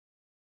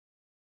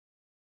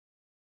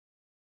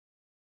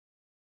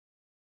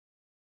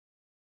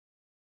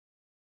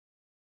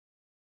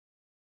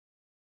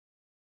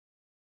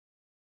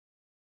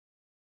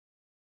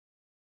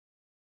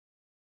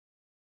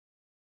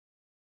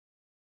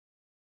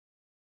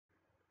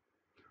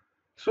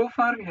So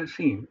far we have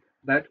seen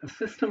that a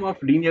system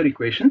of linear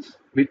equations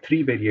with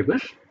three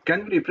variables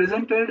can be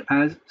represented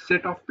as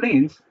set of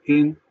planes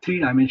in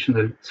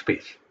three-dimensional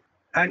space.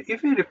 And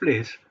if we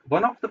replace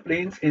one of the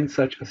planes in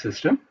such a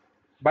system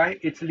by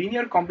its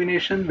linear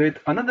combination with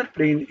another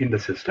plane in the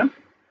system,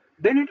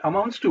 then it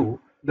amounts to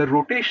the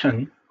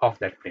rotation of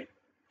that plane.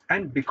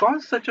 And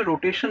because such a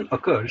rotation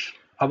occurs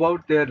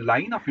about their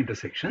line of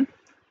intersection,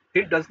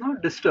 it does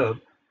not disturb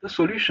the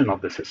solution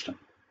of the system.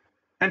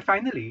 And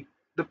finally,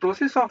 the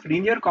process of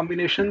linear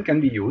combination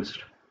can be used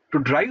to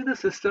drive the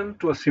system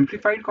to a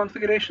simplified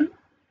configuration,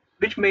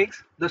 which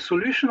makes the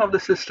solution of the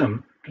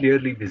system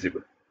clearly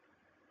visible.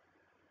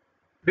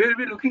 We will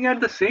be looking at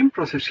the same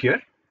process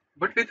here,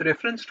 but with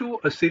reference to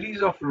a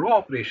series of row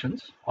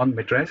operations on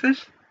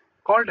matrices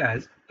called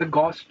as the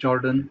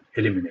Gauss-Jordan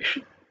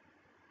elimination.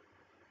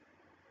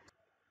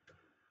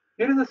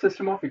 Here is the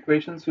system of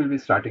equations we'll be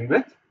starting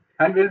with,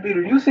 and we'll be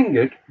reducing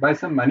it by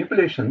some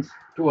manipulations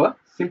to a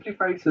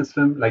simplified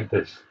system like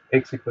this: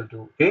 x equal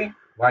to a,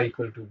 y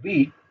equal to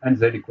b, and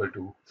z equal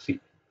to c.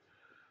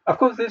 Of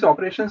course, these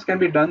operations can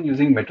be done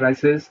using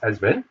matrices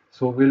as well.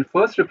 So we'll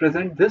first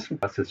represent this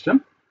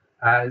system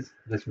as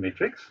this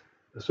matrix,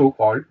 the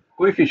so-called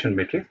coefficient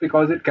matrix,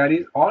 because it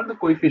carries all the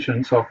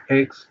coefficients of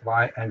x,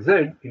 y, and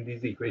z in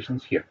these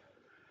equations here.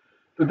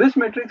 To this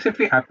matrix, if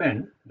we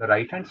append the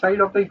right-hand side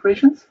of the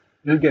equations,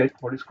 you'll get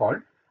what is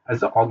called as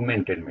the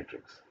augmented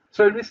matrix.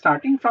 So we'll be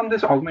starting from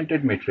this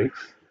augmented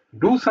matrix,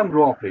 do some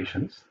row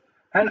operations,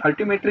 and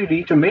ultimately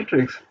reach a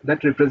matrix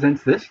that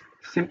represents this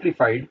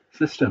simplified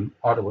system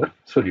or our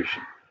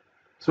solution.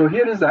 So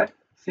here is that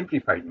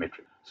simplified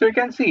matrix. So you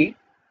can see,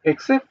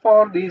 except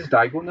for these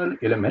diagonal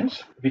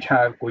elements which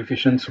have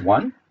coefficients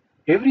 1,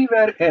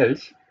 everywhere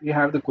else we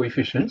have the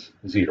coefficients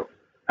 0.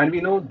 And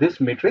we know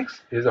this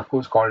matrix is of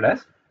course called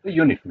as the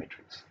unit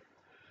matrix.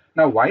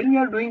 Now, while we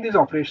are doing these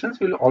operations,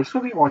 we'll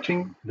also be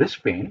watching this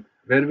pane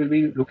where we'll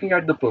be looking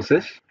at the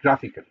process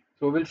graphically.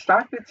 So we'll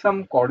start with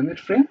some coordinate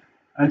frame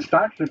and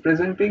start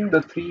representing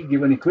the three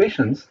given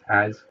equations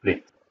as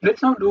planes.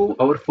 Let's now do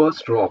our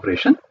first row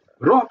operation.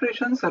 Row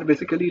operations are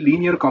basically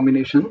linear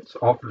combinations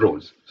of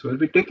rows. So we'll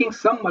be taking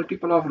some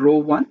multiple of row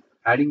 1,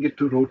 adding it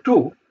to row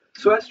 2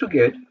 so as to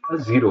get a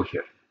 0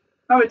 here.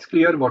 Now it's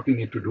clear what we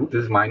need to do.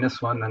 This is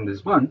 -1 and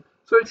this 1.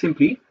 So we'll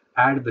simply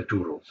add the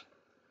two rows.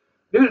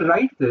 We will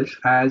write this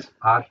as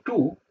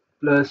R2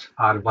 plus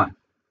R1,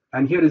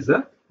 and here is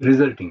the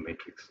resulting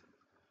matrix.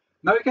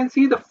 Now you can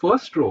see the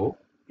first row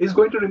is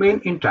going to remain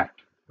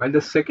intact, while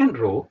the second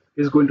row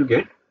is going to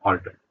get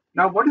altered.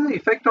 Now what is the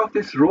effect of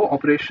this row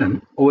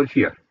operation over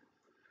here?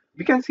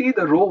 We can see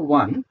the row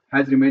 1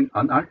 has remained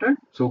unaltered,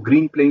 so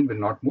green plane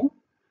will not move.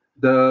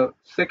 The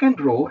second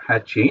row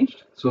has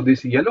changed, so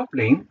this yellow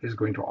plane is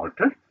going to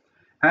alter.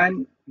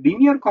 And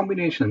linear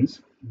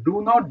combinations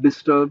do not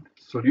disturb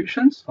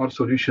solutions or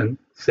solution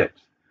sets.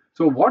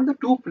 So what the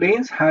two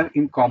planes have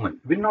in common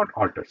will not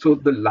alter. So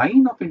the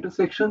line of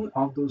intersection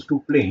of those two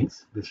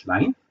planes, this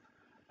line,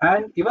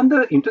 and even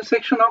the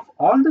intersection of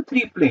all the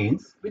three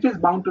planes, which is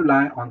bound to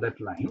lie on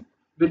that line,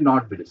 will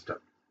not be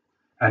disturbed.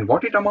 And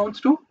what it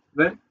amounts to?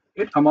 Well,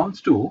 it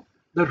amounts to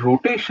the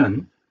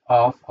rotation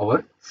of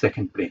our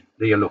second plane,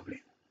 the yellow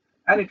plane,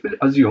 and it will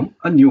assume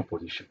a new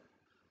position.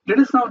 Let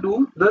us now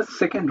do the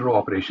second row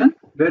operation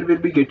where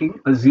we'll be getting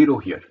a 0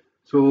 here.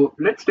 So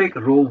let's take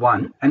row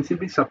 1 and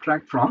simply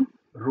subtract from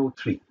row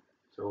 3.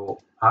 So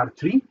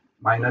R3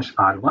 minus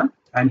R1,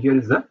 and here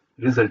is the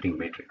resulting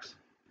matrix.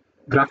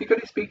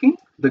 Graphically speaking,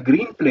 the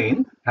green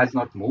plane has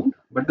not moved,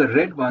 but the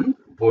red one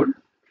would,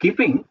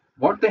 keeping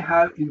what they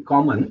have in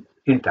common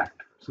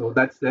intact. So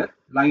that's their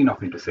line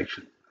of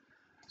intersection.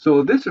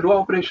 So this row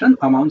operation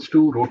amounts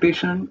to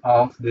rotation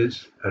of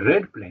this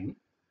red plane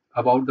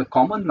about the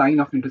common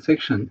line of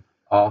intersection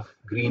of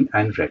green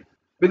and red.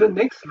 With the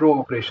next row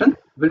operation,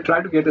 we'll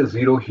try to get a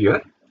 0 here,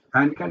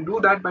 and we can do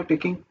that by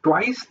taking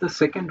twice the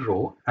second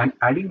row and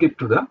adding it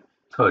to the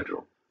third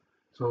row.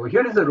 So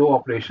here is the row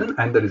operation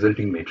and the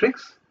resulting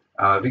matrix.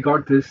 We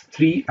got this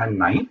 3 and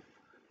 9.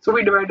 So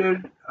we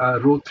divided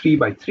row 3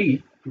 by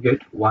 3 to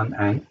get 1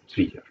 and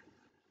 3 here.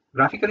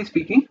 Graphically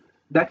speaking,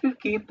 that will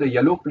keep the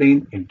yellow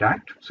plane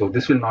intact. So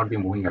this will not be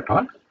moving at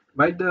all,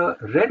 while the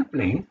red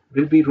plane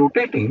will be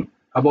rotating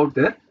about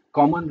their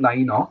common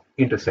line of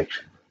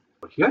intersection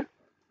here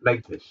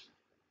like this.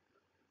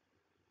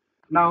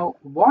 Now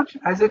watch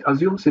as it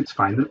assumes its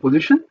final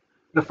position.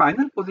 The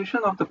final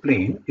position of the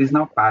plane is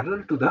now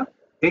parallel to the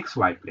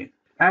xy plane,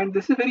 and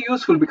this is very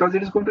useful because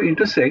it is going to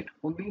intersect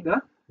only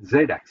the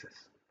z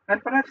axis.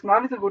 And perhaps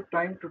now is a good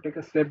time to take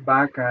a step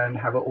back and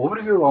have an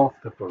overview of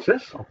the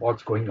process of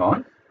what's going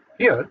on.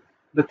 Here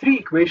the three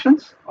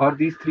equations, or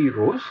these three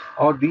rows,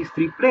 or these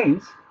three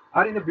planes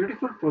are in a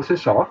beautiful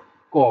process of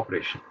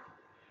cooperation.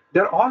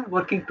 They're all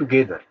working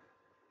together,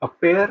 a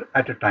pair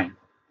at a time.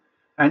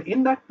 And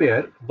in that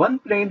pair, one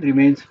plane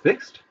remains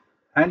fixed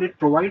and it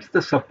provides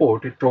the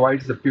support, it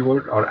provides the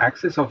pivot or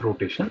axis of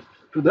rotation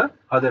to the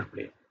other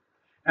plane.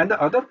 And the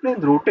other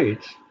plane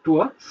rotates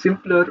to a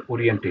simpler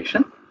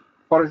orientation.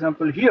 For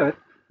example, here,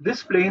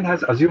 this plane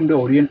has assumed the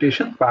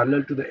orientation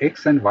parallel to the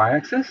x and y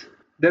axis,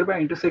 thereby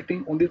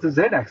intersecting only the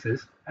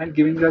z-axis and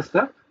giving us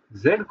the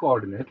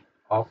z-coordinate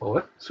of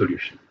our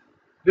solution.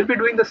 We'll be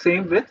doing the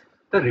same with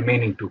the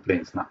remaining two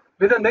planes now.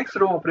 With the next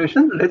row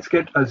operation, let's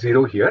get a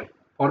 0 here.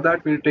 For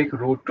that, we'll take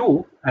row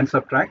 2 and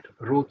subtract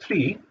row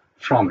 3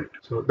 from it.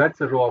 So that's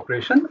the row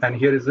operation, and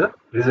here is the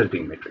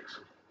resulting matrix.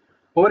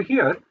 Over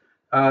here,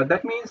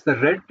 that means the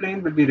red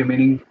plane will be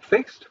remaining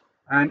fixed,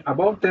 and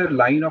above their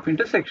line of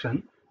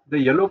intersection, the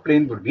yellow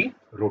plane will be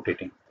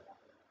rotating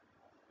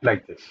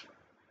like this.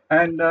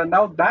 And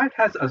now that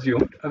has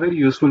assumed a very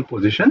useful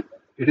position.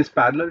 It is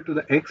parallel to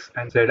the x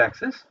and z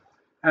axis,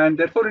 and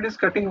therefore it is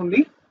cutting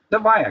only the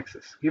y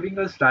axis, giving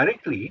us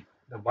directly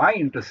the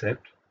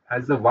y-intercept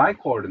as the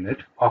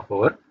y-coordinate of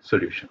our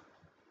solution.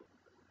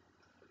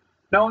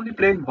 Now only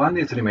plane 1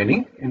 is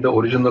remaining in the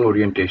original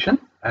orientation,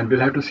 and we'll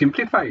have to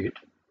simplify it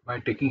by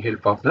taking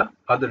help of the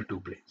other two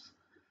planes.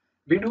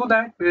 We do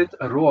that with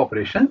a row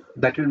operation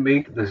that will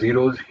make the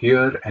zeros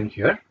here and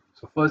here.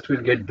 So first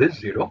we'll get this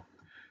 0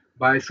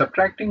 by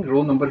subtracting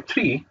row number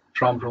 3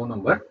 from row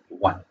number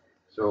 1.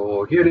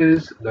 So here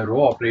is the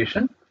row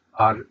operation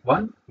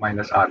R1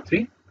 minus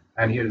R3,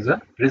 and here is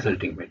the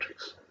resulting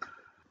matrix.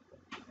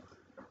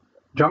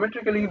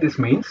 Geometrically, this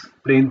means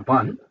plane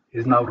 1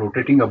 is now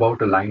rotating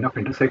about a line of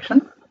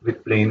intersection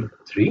with plane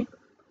 3.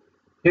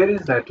 Here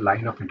is that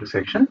line of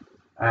intersection,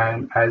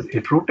 and as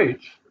it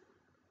rotates,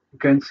 you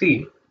can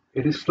see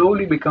it is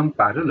slowly become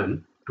parallel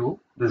to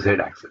the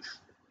z-axis.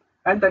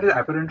 And that is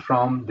apparent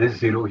from this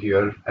 0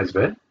 here as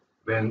well.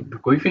 When the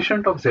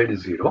coefficient of z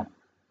is 0,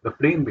 the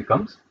plane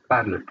becomes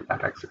parallel to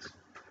that axis.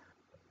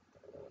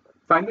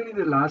 Finally,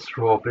 the last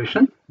row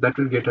operation that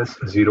will get us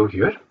 0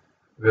 here.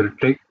 We'll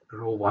take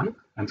row 1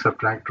 and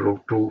subtract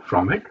row 2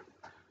 from it.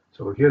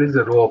 So here is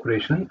the row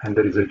operation and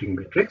the resulting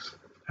matrix,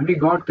 and we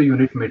got the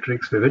unit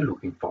matrix we were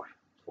looking for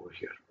over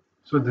here.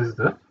 So this is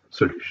the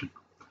solution.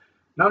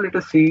 Now let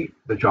us see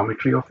the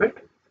geometry of it.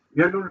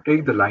 We are going to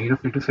take the line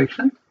of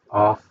intersection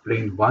of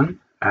plane 1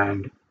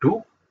 and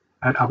 2,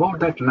 and above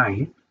that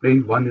line,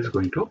 plane 1 is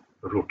going to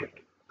rotate.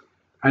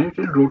 And it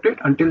will rotate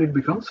until it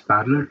becomes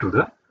parallel to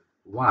the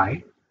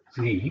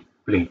YZ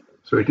plane.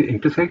 So it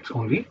intersects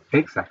on the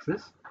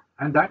x-axis,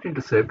 and that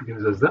intercept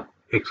gives us the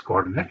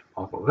x-coordinate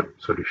of our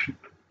solution.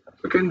 So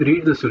we can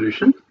read the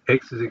solution: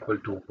 x is equal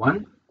to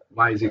 1,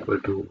 y is equal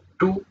to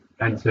 2,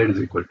 and z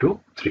is equal to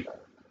 3.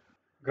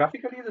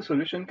 Graphically, the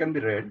solution can be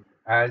read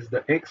as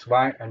the x,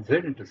 y, and z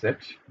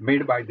intercepts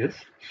made by this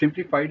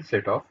simplified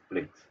set of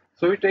planes.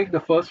 So we take the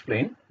first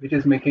plane, which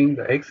is making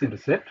the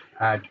x-intercept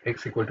at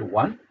x equal to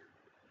 1.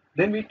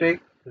 Then we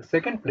take the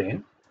second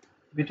plane,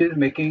 which is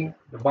making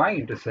the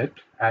y-intercept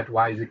at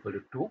y is equal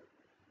to 2.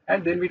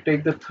 And then we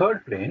take the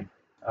third plane,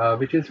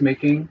 which is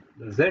making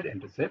the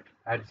z-intercept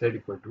at z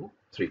equal to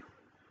 3.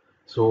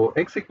 So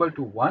x equal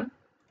to 1,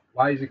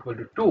 y is equal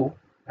to 2,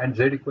 and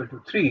z equal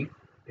to 3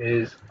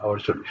 is our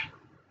solution.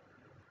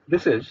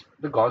 This is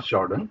the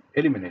Gauss-Jordan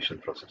elimination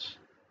process.